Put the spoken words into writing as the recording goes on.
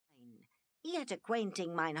yet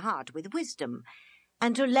acquainting mine heart with wisdom,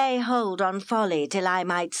 and to lay hold on folly till I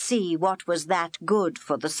might see what was that good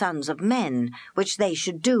for the sons of men, which they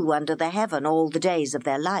should do under the heaven all the days of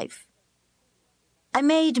their life. I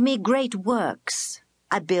made me great works.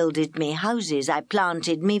 I builded me houses, I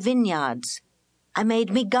planted me vineyards. I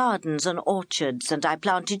made me gardens and orchards, and I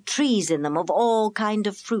planted trees in them of all kind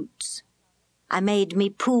of fruits. I made me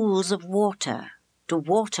pools of water, to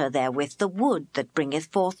water therewith the wood that bringeth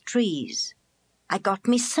forth trees. I got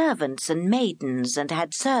me servants and maidens, and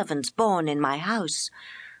had servants born in my house.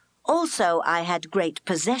 Also I had great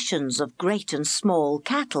possessions of great and small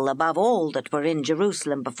cattle above all that were in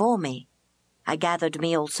Jerusalem before me. I gathered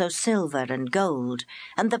me also silver and gold,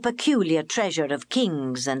 and the peculiar treasure of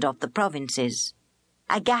kings and of the provinces.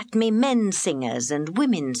 I gat me men singers and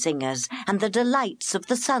women singers, and the delights of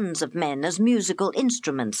the sons of men as musical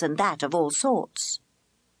instruments, and that of all sorts.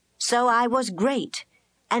 So I was great,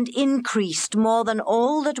 and increased more than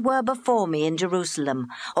all that were before me in Jerusalem.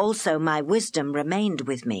 Also my wisdom remained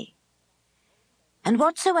with me. And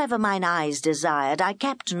whatsoever mine eyes desired, I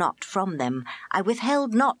kept not from them. I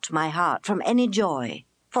withheld not my heart from any joy,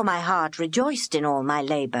 for my heart rejoiced in all my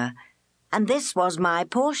labour, and this was my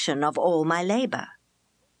portion of all my labour.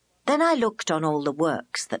 Then I looked on all the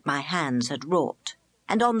works that my hands had wrought,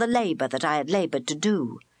 and on the labour that I had laboured to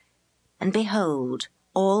do, and behold,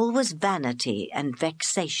 all was vanity and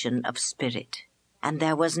vexation of spirit, and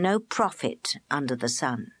there was no profit under the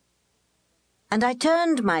sun. And I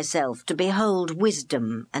turned myself to behold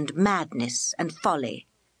wisdom and madness and folly.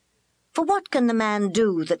 For what can the man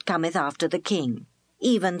do that cometh after the king,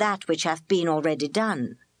 even that which hath been already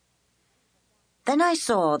done? Then I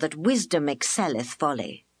saw that wisdom excelleth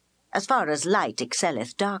folly, as far as light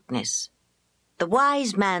excelleth darkness. The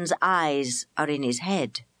wise man's eyes are in his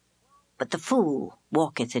head, but the fool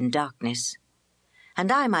walketh in darkness.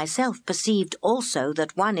 And I myself perceived also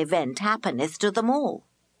that one event happeneth to them all.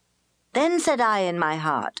 Then said I in my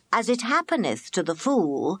heart, As it happeneth to the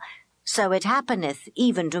fool, so it happeneth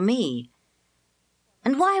even to me.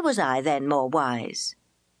 And why was I then more wise?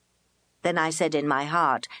 Then I said in my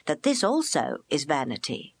heart that this also is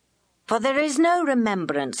vanity. For there is no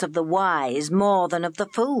remembrance of the wise more than of the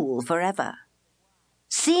fool forever.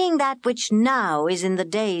 Seeing that which now is in the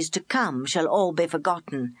days to come shall all be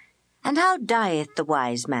forgotten, and how dieth the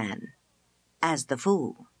wise man? As the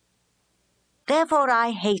fool. Therefore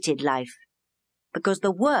I hated life, because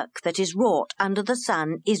the work that is wrought under the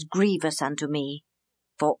sun is grievous unto me,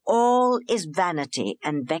 for all is vanity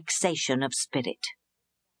and vexation of spirit.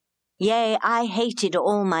 Yea, I hated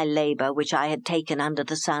all my labour which I had taken under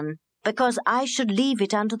the sun, because I should leave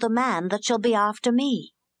it unto the man that shall be after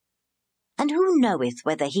me. And who knoweth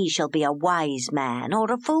whether he shall be a wise man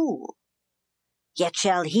or a fool? Yet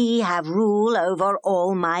shall he have rule over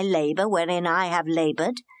all my labour wherein I have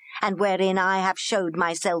laboured, and wherein I have showed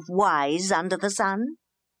myself wise under the sun?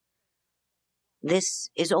 This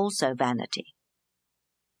is also vanity.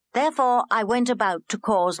 Therefore I went about to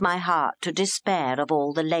cause my heart to despair of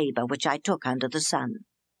all the labour which I took under the sun.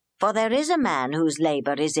 For there is a man whose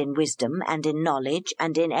labour is in wisdom, and in knowledge,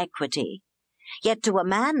 and in equity. Yet to a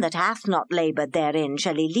man that hath not laboured therein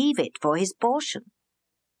shall he leave it for his portion.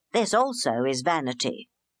 This also is vanity,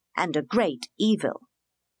 and a great evil.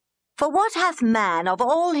 For what hath man of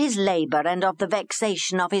all his labour and of the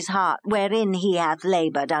vexation of his heart wherein he hath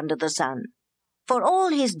laboured under the sun? For all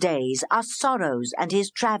his days are sorrows, and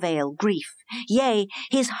his travail grief, yea,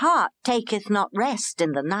 his heart taketh not rest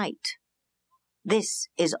in the night. This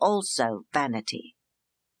is also vanity.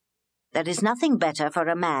 There is nothing better for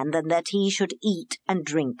a man than that he should eat and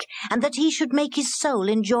drink, and that he should make his soul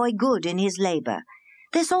enjoy good in his labour.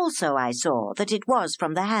 This also I saw, that it was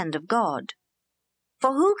from the hand of God.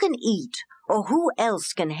 For who can eat, or who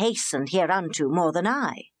else can hasten hereunto more than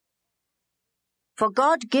I? For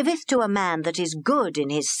God giveth to a man that is good in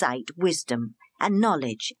his sight wisdom, and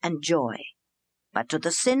knowledge, and joy. But to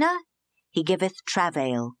the sinner he giveth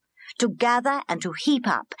travail, to gather and to heap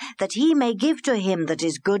up, that he may give to him that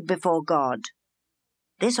is good before God.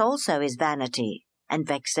 This also is vanity and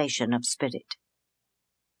vexation of spirit.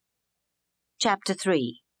 Chapter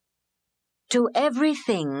 3. To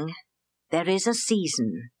everything there is a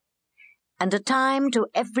season, and a time to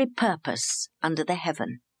every purpose under the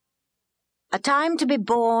heaven. A time to be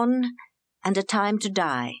born, and a time to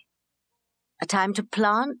die. A time to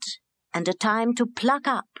plant, and a time to pluck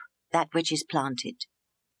up that which is planted.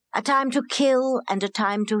 A time to kill, and a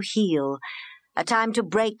time to heal. A time to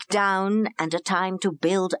break down, and a time to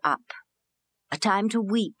build up. A time to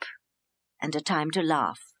weep, and a time to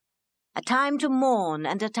laugh. A time to mourn,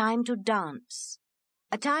 and a time to dance.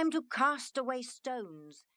 A time to cast away stones,